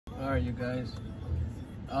Alright, you guys,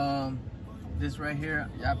 this right here,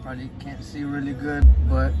 y'all probably can't see really good,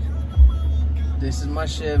 but this is my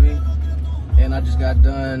Chevy, and I just got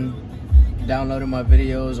done downloading my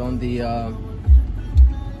videos on the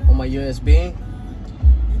on my USB,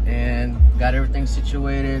 and got everything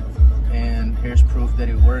situated, and here's proof that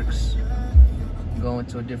it works. Go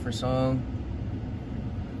into a different song.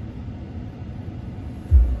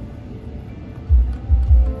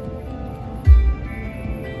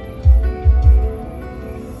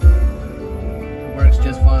 Works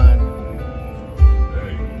just fine.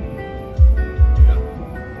 Hey. Yeah.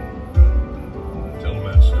 Tell them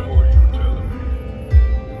that story you were telling me.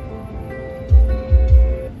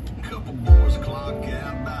 Couple boys clock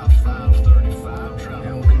out about 5:35.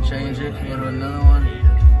 And we can change it, go to another one.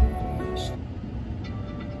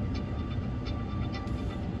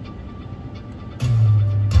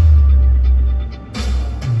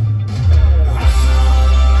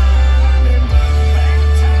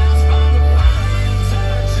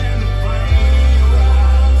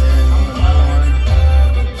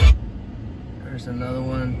 There's another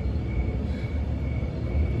one.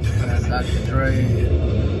 That's Dr. Dre.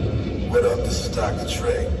 What up? This is Dr.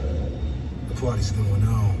 Dre. The party's going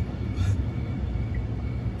on.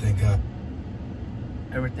 Thank God.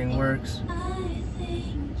 Everything works.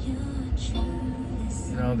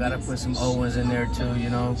 You know, gotta put some old ones in there too, you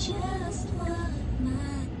know.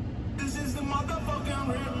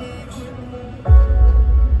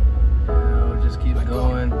 Just keep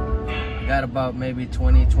going. Got about maybe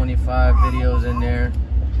 20, 25 videos in there.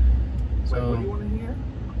 So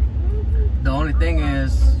the only thing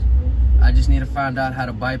is, I just need to find out how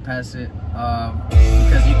to bypass it,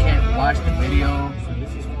 because you can't watch the video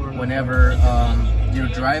whenever you're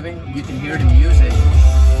driving. You can hear the music,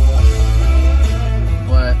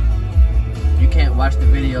 but you can't watch the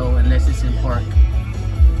video unless it's in park.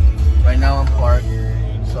 Right now I'm parked,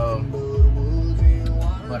 so,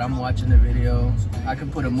 but I'm watching the video. I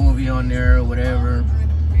can put a movie on there or whatever,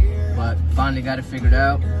 but finally got it figured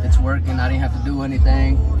out. It's working. I didn't have to do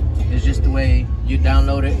anything. It's just the way you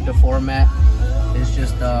download it, the format. It's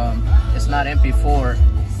just, it's not MP4,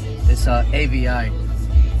 it's AVI.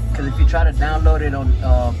 Because if you try to download it on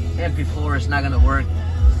MP4, it's not gonna work.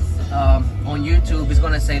 On YouTube, it's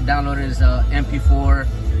gonna say download it as MP4.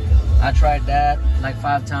 I tried that like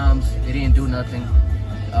 5 times, it didn't do nothing.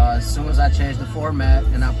 As soon as I changed the format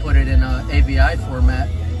and I put it in AVI format,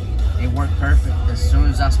 it worked perfect. As soon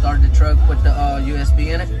as I started the truck, put the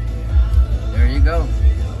USB in it, there you go.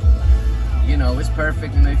 You know, it's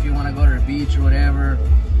perfect. You know, if you want to go to the beach or whatever,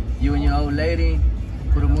 you and your old lady,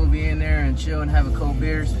 put a movie in there and chill and have a cold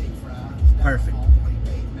beers, perfect.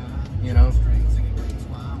 You know.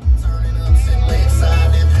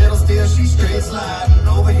 She straight sliding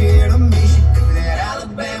over here to me. She do that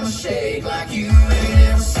Alabama shake like you ain't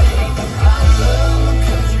ever seen. I love my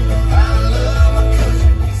country. I love my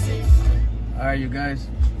country. All right, you guys.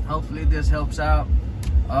 Hopefully this helps out.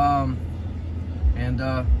 And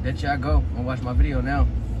let y'all go and watch my video now.